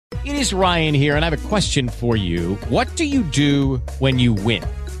It is Ryan here, and I have a question for you. What do you do when you win?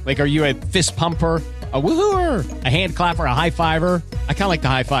 Like, are you a fist pumper, a woo-hooer, a hand clapper, a high fiver? I kind of like the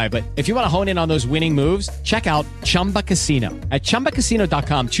high five, but if you want to hone in on those winning moves, check out Chumba Casino. At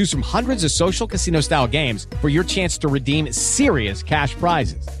ChumbaCasino.com, choose from hundreds of social casino-style games for your chance to redeem serious cash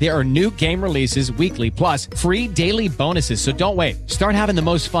prizes. There are new game releases weekly, plus free daily bonuses, so don't wait. Start having the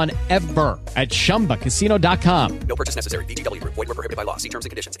most fun ever at ChumbaCasino.com. No purchase necessary. VGW Group. Void where prohibited by law. See terms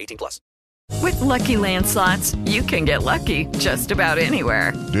and conditions. 18+. With Lucky Land Slots, you can get lucky just about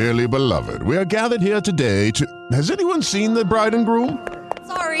anywhere. Dearly beloved, we are gathered here today to... Has anyone seen the bride and groom?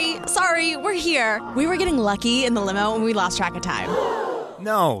 Sorry, we're here. We were getting lucky in the limo and we lost track of time.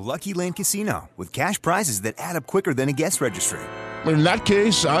 No, Lucky Land Casino, with cash prizes that add up quicker than a guest registry. In that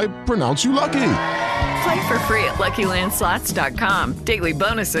case, I pronounce you lucky. Play for free at LuckyLandSlots.com. Daily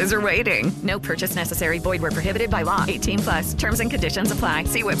bonuses are waiting. No purchase necessary. Void where prohibited by law. 18+. Terms and conditions apply.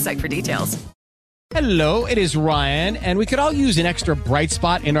 See website for details. Hello, it is Ryan, and we could all use an extra bright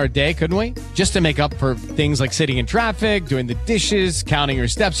spot in our day, couldn't we? Just to make up for things like sitting in traffic, doing the dishes, counting your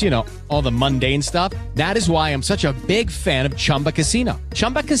steps, all the mundane stuff. That is why I'm such a big fan of Chumba Casino.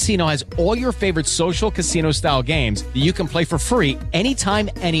 Chumba Casino has all your favorite social casino-style games that you can play for free anytime,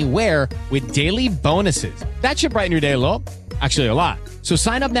 anywhere with daily bonuses. That should brighten your day a little. Actually, a lot. So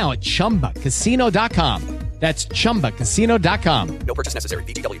sign up now at ChumbaCasino.com. That's ChumbaCasino.com. No purchase necessary.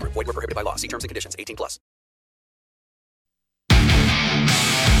 VGW Group. Void where prohibited by law. See terms and conditions. 18+.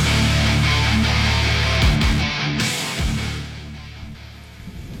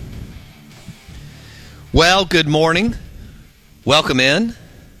 Well, good morning. Welcome in.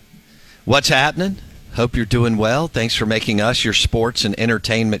 What's happening? Hope you're doing well. Thanks for making us your sports and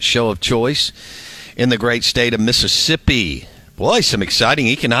entertainment show of choice in the great state of Mississippi. Boy, some exciting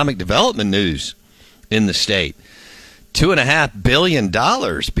economic development news in the state. $2.5 billion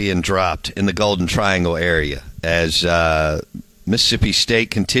being dropped in the Golden Triangle area as Mississippi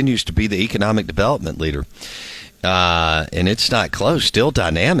State continues to be the economic development leader. And it's not close. Still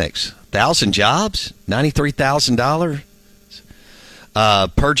dynamics. 1,000 jobs, $93,000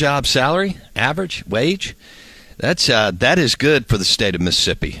 per job salary, average wage. That is good for the state of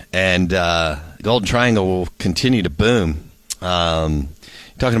Mississippi. And Golden Triangle will continue to boom.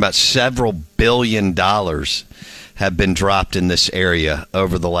 Talking about several $1 billion have been dropped in this area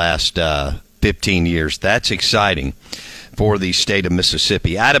over the last 15 years. That's exciting for the state of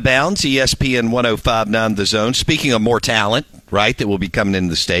Mississippi. Out of bounds, ESPN 105.9 The Zone. Speaking of more talent, right, that will be coming into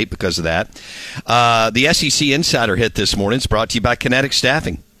the state because of that. The SEC Insider Hit this morning is brought to you by Kinetic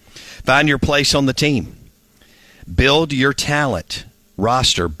Staffing. Find your place on the team. Build your talent.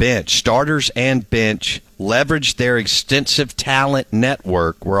 Roster, bench, starters and bench. Leverage their extensive talent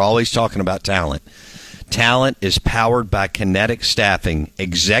network. We're always talking about talent. Talent is powered by Kinetic Staffing.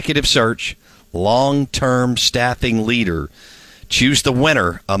 Executive search, long-term staffing leader. Choose the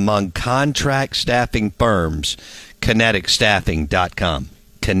winner among contract staffing firms. KineticStaffing.com.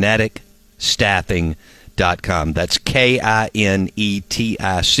 KineticStaffing.com. That's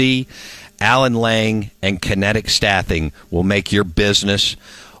KINETIC. Alan Lang and Kinetic Staffing will make your business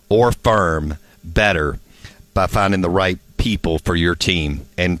or firm better by finding the right people for your team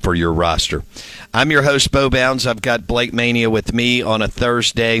and for your roster. I'm your host, Bo Bounds. I've got Blake Mania with me on a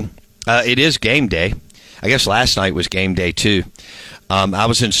Thursday. It is game day. I guess last night was game day, too. I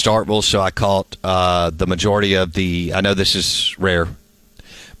was in Starkville, so I caught the majority of the – I know this is rare,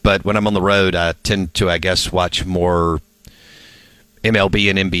 but when I'm on the road, I tend to, I guess, watch more MLB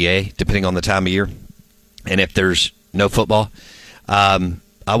and NBA, depending on the time of year. And if there's no football, I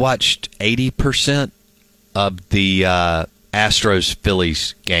watched 80% of the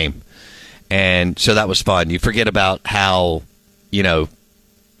Astros-Phillies game. And so that was fun. You forget about how,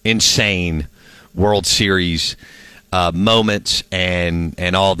 insane World Series moments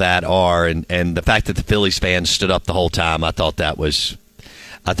and all that are. And the fact that the Phillies fans stood up the whole time, I thought that was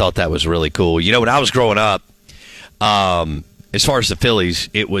really cool. When I was growing up, as far as the Phillies,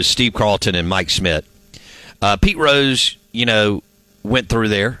 it was Steve Carlton and Mike Schmidt. Pete Rose, went through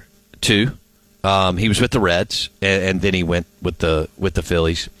there too. He was with the Reds, and then he went with the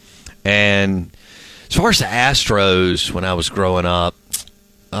Phillies. And as far as the Astros, when I was growing up,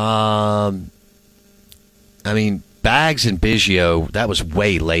 Bags and Biggio, that was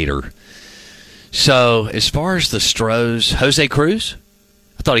way later. So as far as the Stros, Jose Cruz,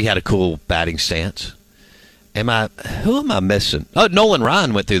 I thought he had a cool batting stance. Who am I missing? Oh, Nolan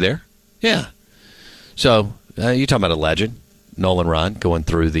Ryan went through there. Yeah. So you're talking about a legend, Nolan Ryan, going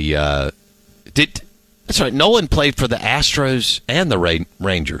through the. That's right. Nolan played for the Astros and the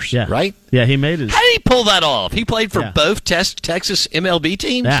Rangers, right? Yeah, he made it. How did he pull that off? He played for both Texas MLB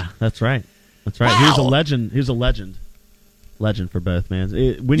teams? Yeah, that's right. That's right. Wow. He was a legend. He was a legend. Legend for both, man.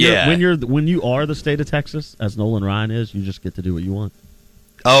 When you are the state of Texas, as Nolan Ryan is, you just get to do what you want.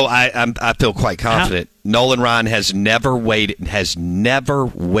 Oh, I feel quite confident. Nolan Ryan has never waited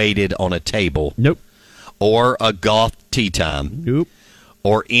on a table. Nope. Or a golf tee time. Nope.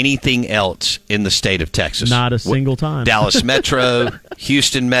 Or anything else in the state of Texas. Not a single time. Dallas Metro,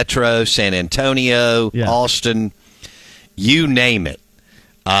 Houston Metro, San Antonio, Austin, you name it.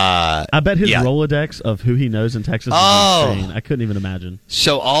 I bet his Rolodex of who he knows in Texas is insane. I couldn't even imagine.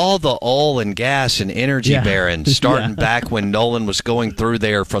 So all the oil and gas and energy barons, starting back when Nolan was going through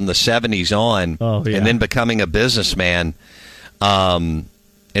there from the 70s on, and then becoming a businessman, and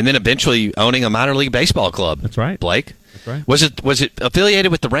then eventually owning a minor league baseball club. That's right. Blake? That's right. Was it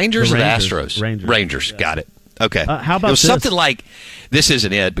affiliated with the Rangers or the Astros? Rangers. Got it. Okay. How about it was this? something like, this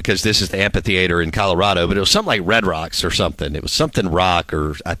isn't it because this is the amphitheater in Colorado, but it was something like Red Rocks or something. It was something rock,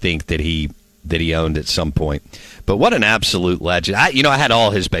 or I think that he owned at some point. But what an absolute legend! I had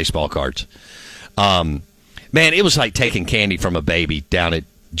all his baseball cards. Man, it was like taking candy from a baby down at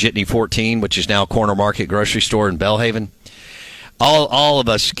Jitney 14, which is now Corner Market grocery store in Belhaven. All of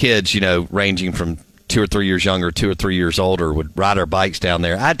us kids, ranging from 2 or 3 years younger, 2 or 3 years older, would ride our bikes down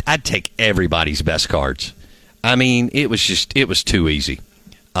there. I'd take everybody's best cards. I mean, it was too easy.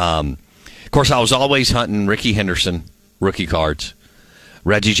 Of course, I was always hunting Ricky Henderson rookie cards,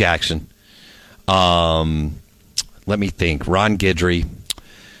 Reggie Jackson. Let me think, Ron Guidry.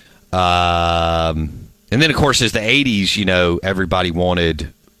 And then, of course, as the 80s, everybody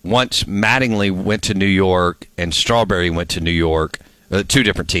wanted. Once Mattingly went to New York and Strawberry went to New York, 2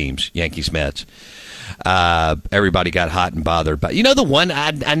 different teams, Yankees, Mets. Everybody got hot and bothered. But the one,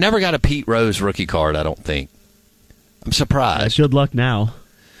 I never got a Pete Rose rookie card, I don't think. I'm surprised. Good luck now.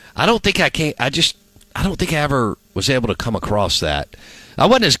 I don't think I can. I don't think I ever was able to come across that. I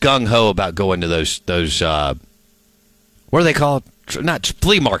wasn't as gung ho about going to those. What are they called? Not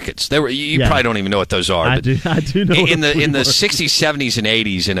flea markets. They were. You probably don't even know what those are. I do know. In the 60s, 70s, and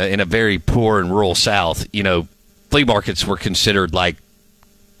 80s, in a very poor and rural South, flea markets were considered like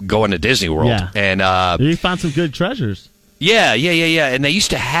going to Disney World. Yeah. And you find some good treasures. Yeah. And they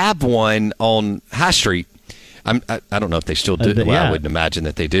used to have one on High Street. I don't know if they still do. I wouldn't imagine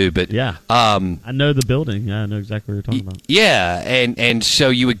that they do, but I know the building. Yeah, I know exactly what you're talking about. Yeah, and so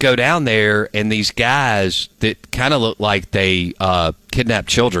you would go down there, and these guys that kind of looked like they kidnapped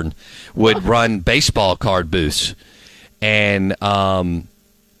children would run baseball card booths, and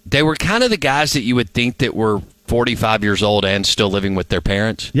they were kind of the guys that you would think that were 45 years old and still living with their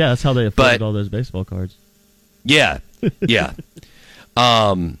parents. Yeah, that's how they afforded all those baseball cards. Yeah.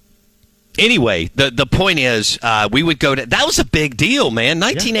 Anyway, the point is, we would go to. That was a big deal, man.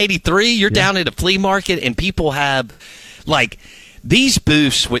 1983, you're down at a flea market, and people have, like, these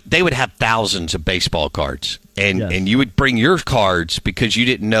booths. They would have thousands of baseball cards, and you would bring your cards because you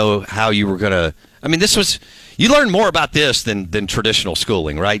didn't know how you were going to. I mean, this was. You learn more about this than traditional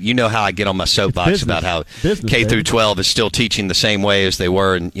schooling, right? You know how I get on my soapbox about how K through 12 is still teaching the same way as they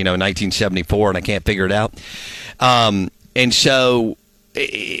were in 1974, and I can't figure it out. And so.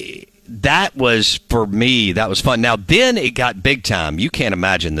 That was, for me, that was fun. Now, then it got big time. You can't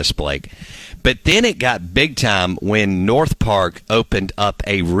imagine this, Blake. But then it got big time when North Park opened up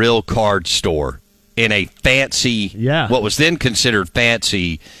a real card store in a fancy, what was then considered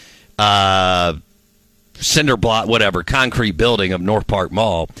fancy, cinder block, whatever, concrete building of North Park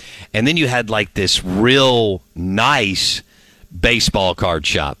Mall. And then you had, like, this real nice baseball card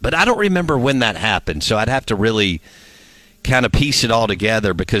shop. But I don't remember when that happened, so I'd have to really kind of piece it all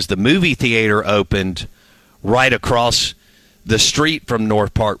together because the movie theater opened right across the street from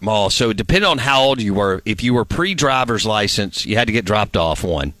North Park Mall. So depending on how old you were, if you were pre-driver's license, you had to get dropped off,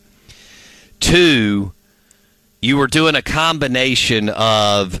 1. 2, you were doing a combination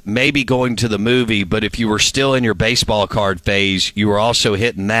of maybe going to the movie, but if you were still in your baseball card phase, you were also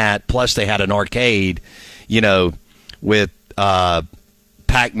hitting that. Plus they had an arcade, with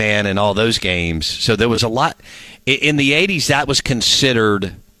Pac-Man and all those games. So there was a lot. In the 80s, that was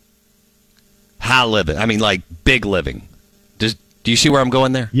considered high living. I mean, like big living. Do you see where I'm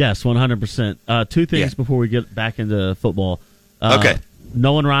going there? Yes, 100%. 2 things before we get back into football. Okay.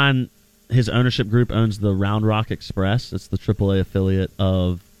 Nolan Ryan, his ownership group owns the Round Rock Express. It's the AAA affiliate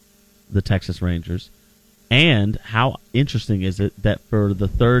of the Texas Rangers. And how interesting is it that for the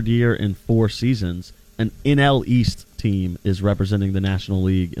 3rd year in 4 seasons, an NL East team is representing the National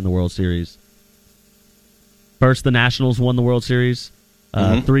League in the World Series? First, the Nationals won the World Series.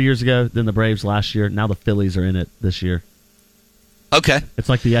 Mm-hmm. 3 years ago, then the Braves last year. Now the Phillies are in it this year. Okay. It's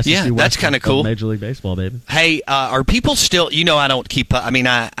like the SEC Yeah, West that's kind of cool. Major League Baseball, baby. Hey, are people still, I don't keep up. I mean,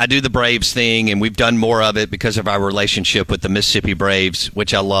 I do the Braves thing, and we've done more of it because of our relationship with the Mississippi Braves,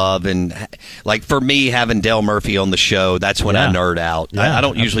 which I love. And, like, for me, having Dale Murphy on the show, that's when I nerd out. Yeah, I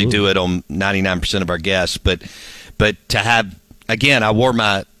don't usually do it on 99% of our guests, but to have, again, I wore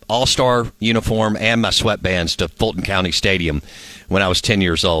my All-Star uniform and my sweatbands to Fulton County Stadium when I was 10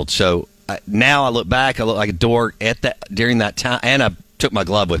 years old. So now I look back, I look like a dork during that time, and I took my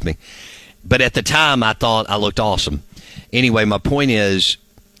glove with me. But at the time, I thought I looked awesome. Anyway, my point is,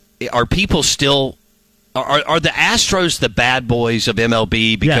 are people still are the Astros the bad boys of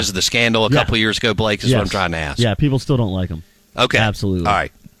MLB because of the scandal a couple of years ago, Blake, is what I'm trying to ask. Yeah, people still don't like them. Okay. Absolutely. All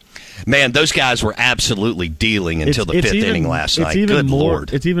right. Man, those guys were absolutely dealing until the fifth inning last night. Good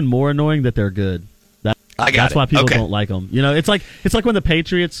Lord. It's even more annoying that they're good. That's why people don't like them. It's like when the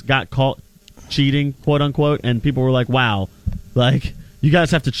Patriots got caught cheating, quote unquote, and people were like, "Wow, like you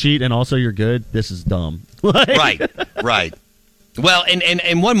guys have to cheat, and also you're good. This is dumb." Right. Well,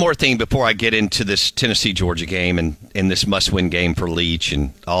 and one more thing before I get into this Tennessee-Georgia game and this must-win game for Leach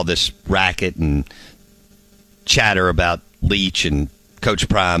and all this racket and chatter about Leach and Coach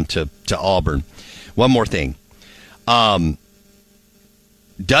Prime to Auburn. One more thing.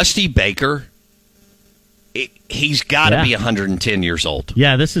 Dusty Baker, he's got to be 110 years old.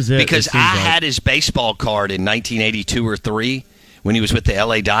 Yeah, this is it. Because I had his baseball card in 1982 or 3 when he was with the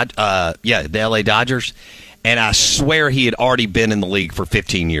LA Dodgers, and I swear he had already been in the league for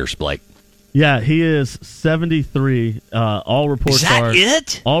 15 years, Blake. Yeah, he is 73. All reports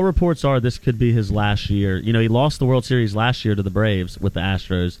All reports are this could be his last year. He lost the World Series last year to the Braves with the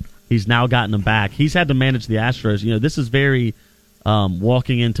Astros. He's now gotten them back. He's had to manage the Astros. This is very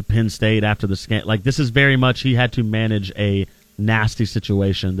walking into Penn State after the scandal. Like, this is very much he had to manage a nasty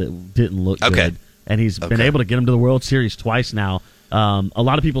situation that didn't look good. And he's been able to get him to the World Series twice now. A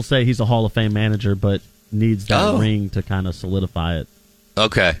lot of people say he's a Hall of Fame manager, but needs that ring to kind of solidify it.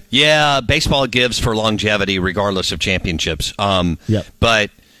 Okay. Yeah, baseball gives for longevity regardless of championships. But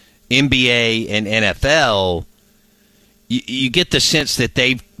NBA and NFL, you get the sense that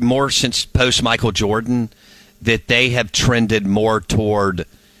they've more since post-Michael Jordan that they have trended more toward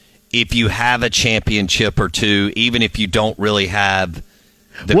if you have a championship or two, even if you don't really have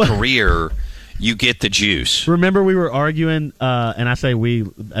the career, you get the juice. Remember we were arguing, and I say we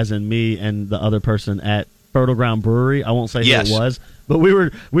as in me and the other person at Fertile Ground Brewery. I won't say who it was. But we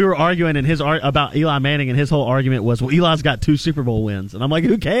were arguing about Eli Manning, and his whole argument was, well, Eli's got 2 Super Bowl wins, and I'm like,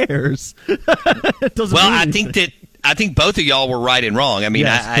 who cares? It doesn't mean anything. I think both of y'all were right and wrong. I mean,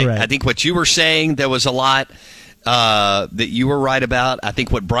 I think what you were saying, there was a lot that you were right about. I think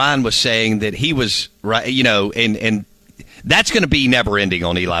what Brian was saying, that he was right. And that's going to be never ending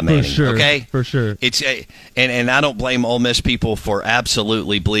on Eli Manning. For sure, okay, for sure. It's and I don't blame Ole Miss people for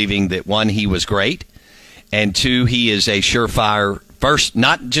absolutely believing that, 1, he was great, and 2, he is a surefire. First,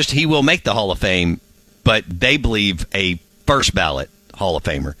 not just he will make the Hall of Fame, but they believe a first ballot Hall of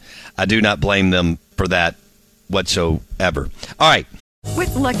Famer. I do not blame them for that whatsoever. All right.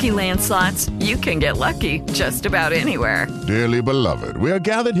 With Lucky Land Slots, you can get lucky just about anywhere. Dearly beloved, we are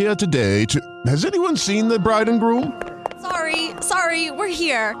gathered here today to... Has anyone seen the bride and groom? Sorry, we're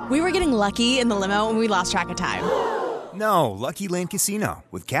here. We were getting lucky in the limo and we lost track of time. No, Lucky Land Casino,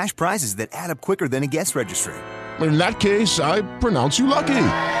 with cash prizes that add up quicker than a guest registry. In that case, I pronounce you lucky.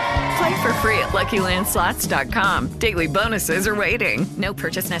 Play for free at LuckyLandSlots.com. Daily bonuses are waiting. No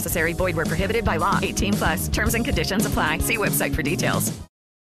purchase necessary. Void where prohibited by law. 18+. Terms and conditions apply. See website for details.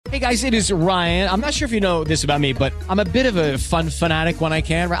 Hey guys, it is Ryan. I'm not sure if you know this about me, but I'm a bit of a fun fanatic when I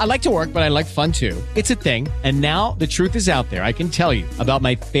can. I like to work, but I like fun too. It's a thing. And now the truth is out there. I can tell you about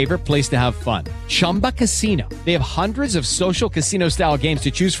my favorite place to have fun. Chumba Casino. They have hundreds of social casino style games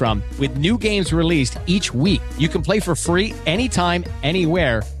to choose from with new games released each week. You can play for free anytime,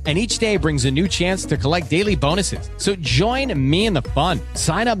 anywhere. And each day brings a new chance to collect daily bonuses. So join me in the fun.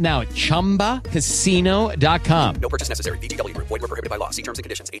 Sign up now at ChumbaCasino.com. No purchase necessary. VGW. Void where prohibited by law. See terms and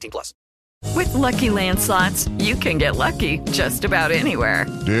conditions. 18+. With Lucky Land Slots, you can get lucky just about anywhere.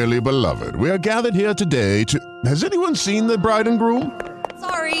 Dearly beloved, we are gathered here today to... Has anyone seen the bride and groom?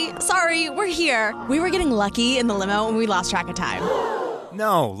 Sorry, we're here. We were getting lucky in the limo and we lost track of time.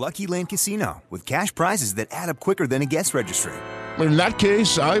 No, Lucky Land Casino, with cash prizes that add up quicker than a guest registry. In that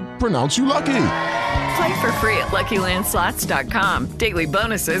case, I pronounce you lucky. Play for free at LuckyLandSlots.com. Daily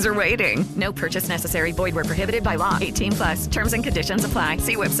bonuses are waiting. No purchase necessary. Void where prohibited by law. 18+. Terms and conditions apply.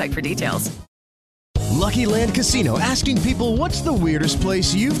 See website for details. Lucky Land Casino, asking people, what's the weirdest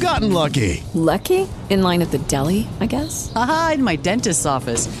place you've gotten lucky? Lucky? In line at the deli, I guess? Aha, in my dentist's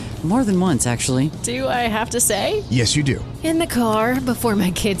office. More than once, actually. Do I have to say? Yes, you do. In the car before my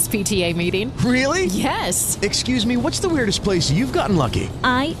kids' PTA meeting. Really? Yes. Excuse me, what's the weirdest place you've gotten lucky?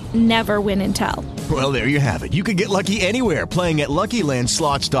 I never win and tell. Well, there you have it. You can get lucky anywhere, playing at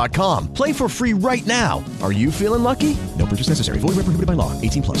LuckyLandSlots.com. Play for free right now. Are you feeling lucky? No purchase necessary. Void where prohibited by law.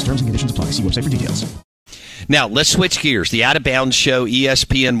 18+. Terms and conditions apply. See website for details. Now, let's switch gears. The Out of Bounds Show,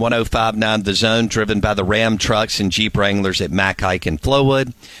 ESPN 105.9 The Zone, driven by the Ram trucks and Jeep Wranglers at Mac Haik in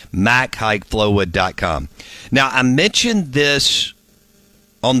Flowood, MacHaikFlowwood.com. Now, I mentioned this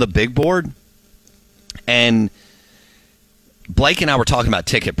on the big board, and Blake and I were talking about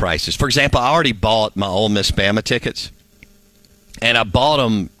ticket prices. For example, I already bought my Ole Miss Bama tickets, and I bought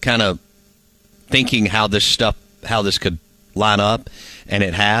them kind of thinking how this could line up, and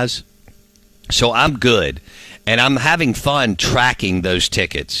it has. So I'm good, and I'm having fun tracking those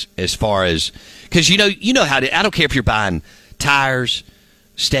tickets as far as, because you know how to. I don't care if you're buying tires,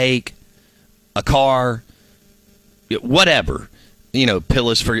 steak, a car, whatever,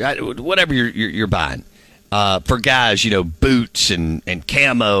 pillows for whatever you're buying. For guys, boots and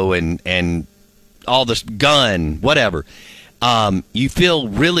camo and all this gun, whatever. You feel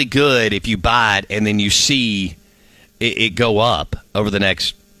really good if you buy it and then you see it go up over the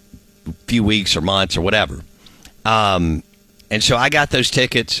next few weeks or months or whatever. And so I got those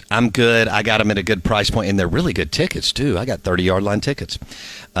tickets. I'm good. I got them at a good price point, and they're really good tickets too. I got 30-yard line tickets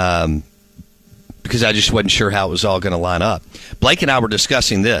because I just wasn't sure how it was all going to line up. Blake and I were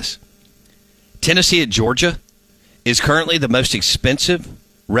discussing this. Tennessee at Georgia is currently the most expensive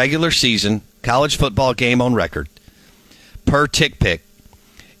regular season college football game on record per TickPick.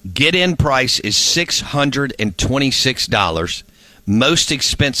 Get-in price is $626. Most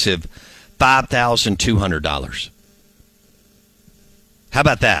expensive, $5,200. How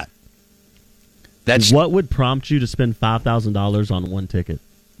about that? What would prompt you to spend $5,000 on one ticket?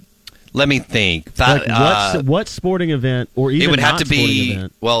 Let me think. What sporting event, or even it would have to be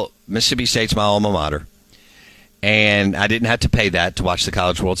event? Well, Mississippi State's my alma mater, and I didn't have to pay that to watch the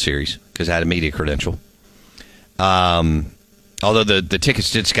College World Series because I had a media credential. Although the tickets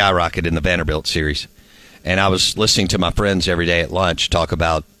did skyrocket in the Vanderbilt series. And I was listening to my friends every day at lunch talk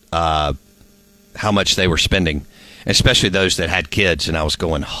about how much they were spending, especially those that had kids. And I was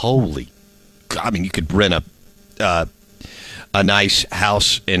going, holy, I mean, you could rent a nice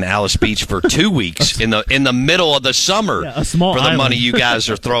house in Alice Beach for 2 weeks in the middle of the summer a small for the island. money you guys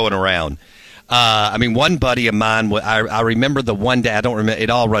are throwing around. I mean, one buddy of mine, I remember the one day, I don't remember,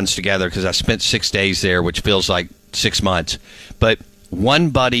 it all runs together because I spent 6 days there, which feels like 6 months. But one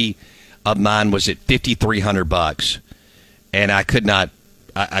buddy of mine was at $5,300, and I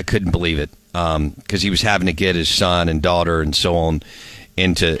couldn't believe it because he was having to get his son and daughter and so on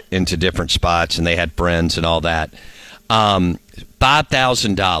into different spots, and they had friends and all that.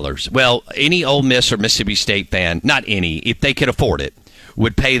 $5,000. Well, any Ole Miss or Mississippi State fan, not any, if they could afford it,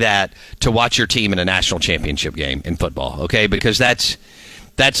 would pay that to watch your team in a national championship game in football. Okay, because that's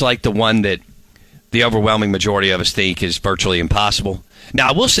like the one that the overwhelming majority of us think is virtually impossible. Now,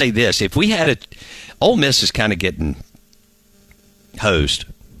 I will say this. If we had Ole Miss is kind of getting hosed.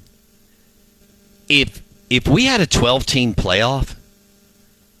 If we had a 12-team playoff,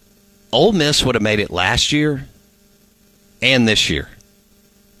 Ole Miss would have made it last year and this year.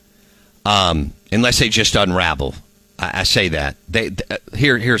 Unless they just unravel. I say that.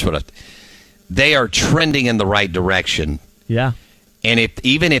 Here's what they are trending in the right direction. Yeah. And if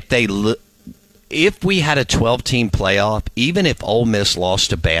we had a 12-team playoff, even if Ole Miss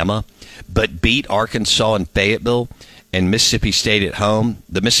lost to Bama, but beat Arkansas and Fayetteville and Mississippi State at home,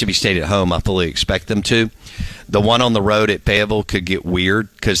 the Mississippi State at home, I fully expect them to. The one on the road at Fayetteville could get weird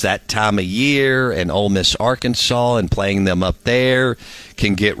because that time of year and Ole Miss, Arkansas, and playing them up there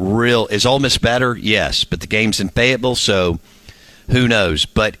can get real. Is Ole Miss better? Yes, but the game's in Fayetteville, so who knows?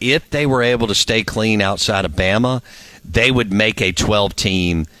 But if they were able to stay clean outside of Bama, they would make a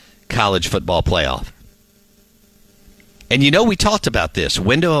 12-team college football playoff. And we talked about this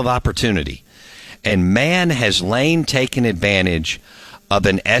window of opportunity, and man, has Lane taken advantage of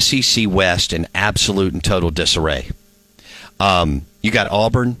an SEC West in absolute and total disarray. You got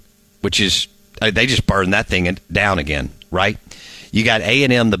Auburn, which is they just burned that thing down again, right? You got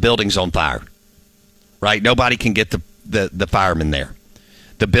A&M, the building's on fire, right? Nobody can get the firemen there.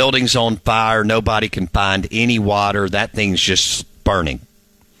 The building's on fire. Nobody can find any water. That thing's just burning.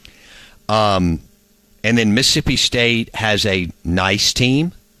 And then Mississippi State has a nice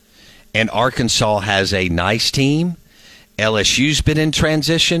team, and Arkansas has a nice team, LSU's been in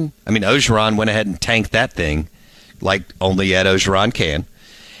transition. I mean, Orgeron went ahead and tanked that thing like only Ed Orgeron can.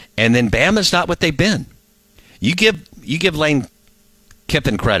 And then Bama's not what they've been. You give Lane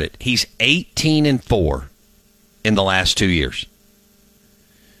Kiffin credit. He's 18-4 in the last 2 years.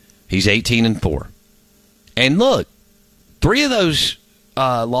 He's 18-4. And look, 3 of those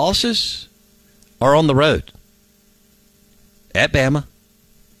losses are on the road. At Bama,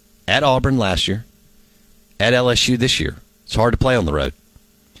 at Auburn last year, at LSU this year. It's hard to play on the road.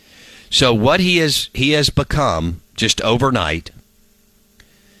 So what he has become just overnight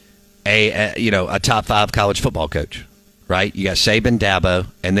a top 5 college football coach, right? You got Saban, Dabo,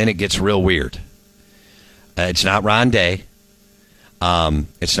 and then it gets real weird. It's not Ryan Day.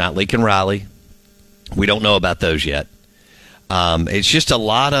 It's not Lincoln Riley. We don't know about those yet. It's just a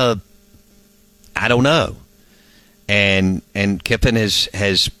lot of, I don't know. And Kiffin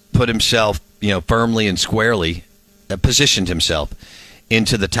has put himself, firmly and squarely positioned himself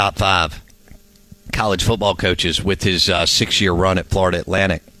into the top 5 college football coaches with his 6-year run at Florida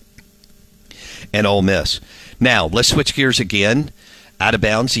Atlantic and Ole Miss. Now, let's switch gears again. Out of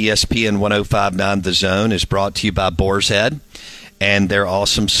Bounds, ESPN 105.9 The Zone is brought to you by Boar's Head and their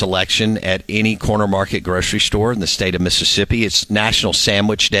awesome selection at any corner market grocery store in the state of Mississippi. It's National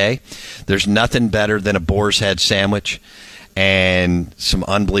Sandwich Day. There's nothing better than a Boar's Head sandwich and some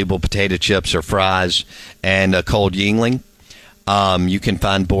unbelievable potato chips or fries and a cold Yingling. You can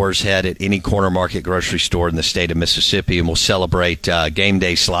find Boar's Head at any corner market grocery store in the state of Mississippi, and we'll celebrate game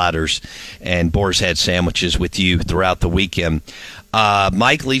day sliders and Boar's Head sandwiches with you throughout the weekend.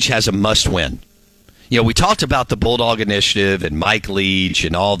 Mike Leach has a must-win. We talked about the Bulldog Initiative and Mike Leach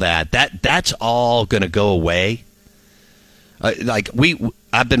and all that. That's all going to go away.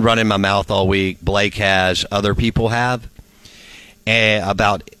 I've been running my mouth all week. Blake has, other people have,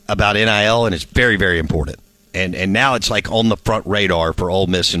 about NIL, and it's very, very important. And now it's like on the front radar for Ole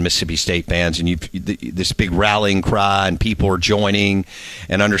Miss and Mississippi State fans, and this big rallying cry, and people are joining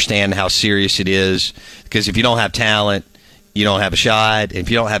and understand how serious it is. Because if you don't have talent, you don't have a shot. If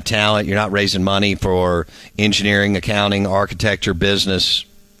you don't have talent, you're not raising money for engineering, accounting, architecture, business,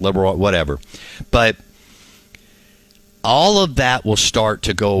 liberal, whatever. But all of that will start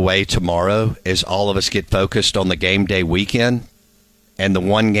to go away tomorrow as all of us get focused on the game day weekend. And the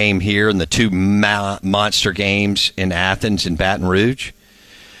one game here and the 2 monster games in Athens and Baton Rouge.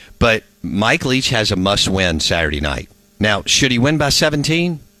 But Mike Leach has a must-win Saturday night. Now, should he win by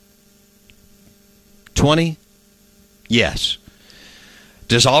 17? 20? Yes.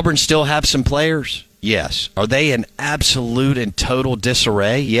 Does Auburn still have some players? Yes. Are they in absolute and total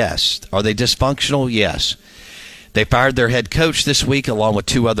disarray? Yes. Are they dysfunctional? Yes. They fired their head coach this week along with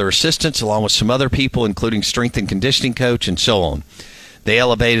 2 other assistants, along with some other people, including strength and conditioning coach and so on. They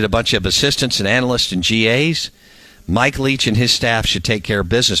elevated a bunch of assistants and analysts and GAs. Mike Leach and his staff should take care of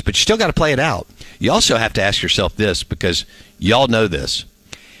business, but you still got to play it out. You also have to ask yourself this, because y'all know this.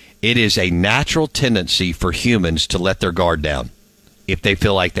 It is a natural tendency for humans to let their guard down if they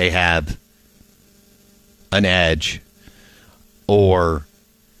feel like they have an edge or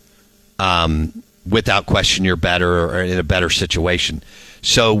without question you're better or in a better situation.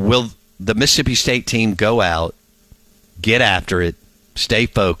 So will the Mississippi State team go out, get after it, stay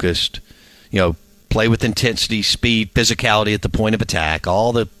focused, play with intensity, speed, physicality at the point of attack,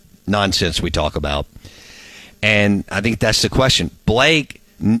 all the nonsense we talk about? And I think that's the question. Blake,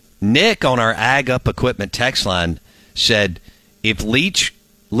 Nick on our Ag Up Equipment text line said if Leach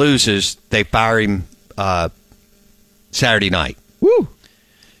loses, they fire him Saturday night. Woo!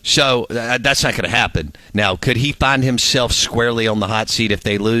 So that's not going to happen. Now, could he find himself squarely on the hot seat if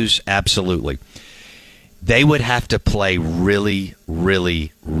they lose? Absolutely. They would have to play really,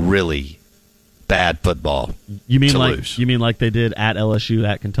 really, really bad football. You mean lose. You mean like they did at LSU,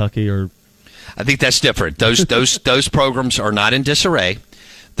 at Kentucky, or? I think that's different. Those programs are not in disarray.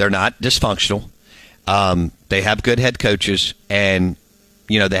 They're not dysfunctional. They have good head coaches, and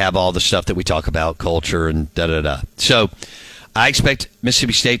they have all the stuff that we talk about, culture and da-da-da. So I expect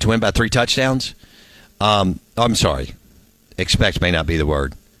Mississippi State to win by 3 touchdowns. I'm sorry. Expect may not be the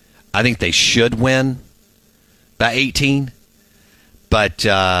word. I think they should win by 18, but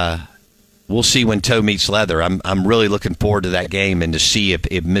we'll see when toe meets leather. I'm really looking forward to that game and to see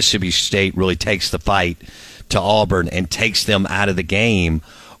if Mississippi State really takes the fight to Auburn and takes them out of the game,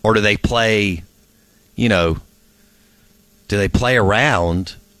 or do they play,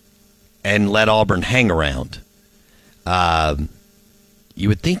 around and let Auburn hang around? You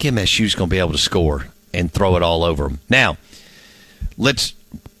would think MSU's going to be able to score and throw it all over them. Now,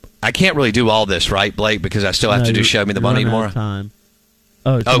 I can't really do all this, right, Blake, because I still have to do Show Me the Money tomorrow. Time.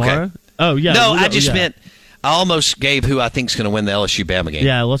 Oh, tomorrow? Okay. Oh, yeah. No, I just meant I almost gave who I think's going to win the LSU-Bama game.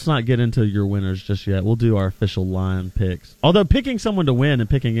 Yeah, let's not get into your winners just yet. We'll do our official line picks. Although picking someone to win and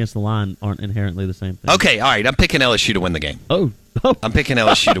picking against the line aren't inherently the same thing. Okay, all right. I'm picking LSU to win the game. Oh. I'm picking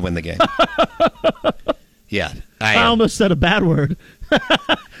LSU to win the game. Yeah, I almost said a bad word.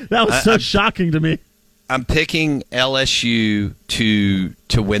 That was so shocking to me. I'm picking LSU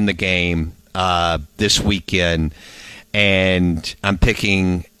to win the game this weekend, and I'm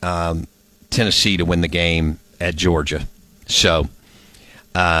picking Tennessee to win the game at Georgia. So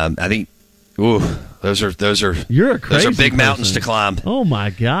I think those are You're a crazy those are big person. mountains to climb. Oh my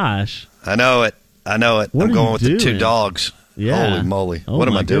gosh. I know it. What I'm are going you with doing? the 2 dogs. Yeah. Holy moly. Oh what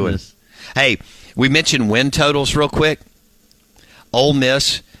am my I doing? goodness. Hey, we mentioned win totals real quick. Ole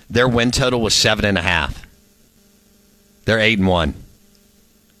Miss, their win total was 7.5. They're 8-1.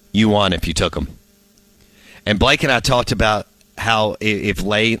 You won if you took them. And Blake and I talked about how if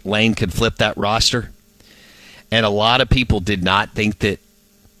Lane could flip that roster, and a lot of people did not think that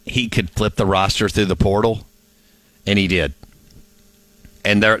he could flip the roster through the portal, and he did.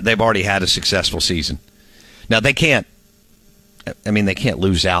 And they've already had a successful season. Now, they can't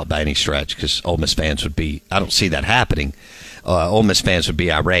lose out by any stretch because Ole Miss fans would be – I don't see that happening. Ole Miss fans would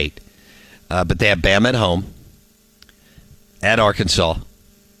be irate. But they have Bama at home, at Arkansas,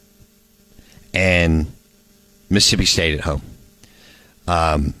 and Mississippi State at home.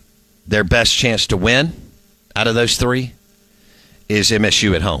 Their best chance to win out of those 3 is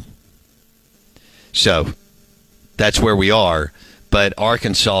MSU at home. So that's where we are. But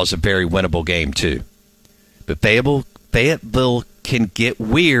Arkansas is a very winnable game, too. But Fayetteville can get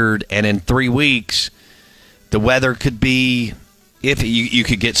weird, and in 3 weeks, the weather could be, if you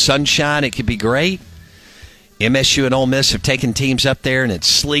could get sunshine, it could be great. MSU and Ole Miss have taken teams up there, and it's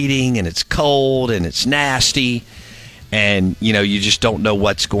sleeting, and it's cold, and it's nasty, and you just don't know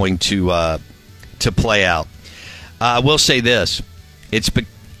what's going to play out. I will say this: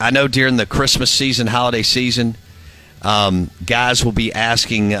 I know during the Christmas season, holiday season, guys will be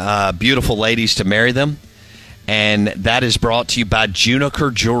asking beautiful ladies to marry them. And that is brought to you by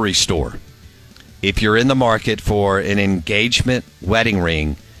Juniker Jewelry Store. If you're in the market for an engagement wedding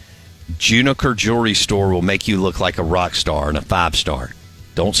ring, Juniker Jewelry Store will make you look like a rock star and a 5-star.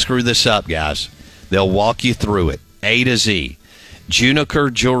 Don't screw this up, guys. They'll walk you through it, A to Z.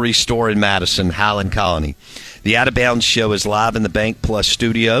 Juniker Jewelry Store in Madison, Highland Colony. The Out of Bounds show is live in the Bank Plus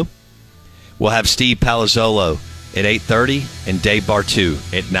studio. We'll have Steve Palazzolo at 8:30 and Dave Bartu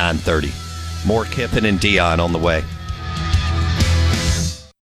at 9:30. More Kiffin and Dion on the way.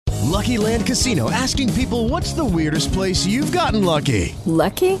 Lucky Land Casino, asking people, what's the weirdest place you've gotten lucky?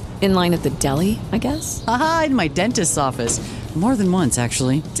 Lucky? In line at the deli, I guess? Aha, in my dentist's office. More than once,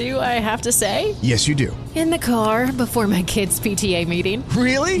 actually. Do I have to say? Yes, you do. In the car before my kids' PTA meeting.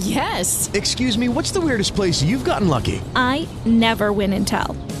 Really? Yes. Excuse me, what's the weirdest place you've gotten lucky? I never win and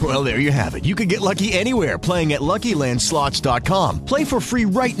tell. Well, there you have it. You can get lucky anywhere, playing at LuckyLandSlots.com. Play for free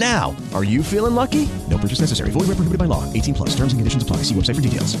right now. Are you feeling lucky? No purchase necessary. Void where prohibited by law. 18+. Terms and conditions apply. See website for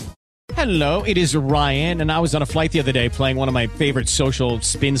details. Hello, it is Ryan, and I was on a flight the other day playing one of my favorite social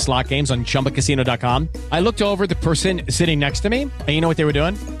spin slot games on ChumbaCasino.com. I looked over at the person sitting next to me, and you know what they were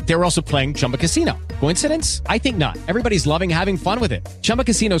doing? They were also playing Chumba Casino. Coincidence? I think not. Everybody's loving having fun with it. Chumba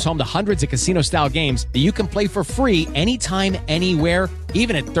Casino is home to hundreds of casino-style games that you can play for free anytime, anywhere,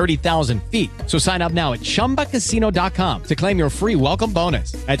 even at 30,000 feet. So sign up now at ChumbaCasino.com to claim your free welcome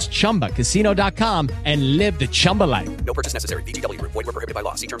bonus. That's ChumbaCasino.com and live the Chumba life. No purchase necessary. VGW. Void where prohibited by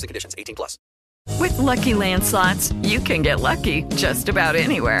law. See terms and conditions. 18+. With Lucky Land Slots, you can get lucky just about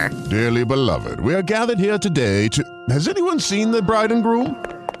anywhere. Dearly beloved, we are gathered here today to... Has anyone seen the bride and groom?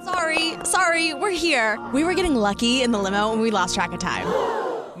 Sorry, we're here. We were getting lucky in the limo and we lost track of time.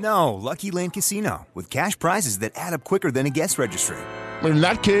 No, Lucky Land Casino, with cash prizes that add up quicker than a guest registry. In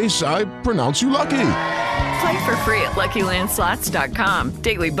that case, I pronounce you lucky. Play for free at LuckyLandSlots.com.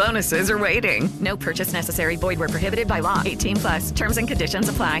 Daily bonuses are waiting. No purchase necessary. Void where prohibited by law. 18+. Terms and conditions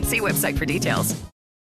apply. See website for details.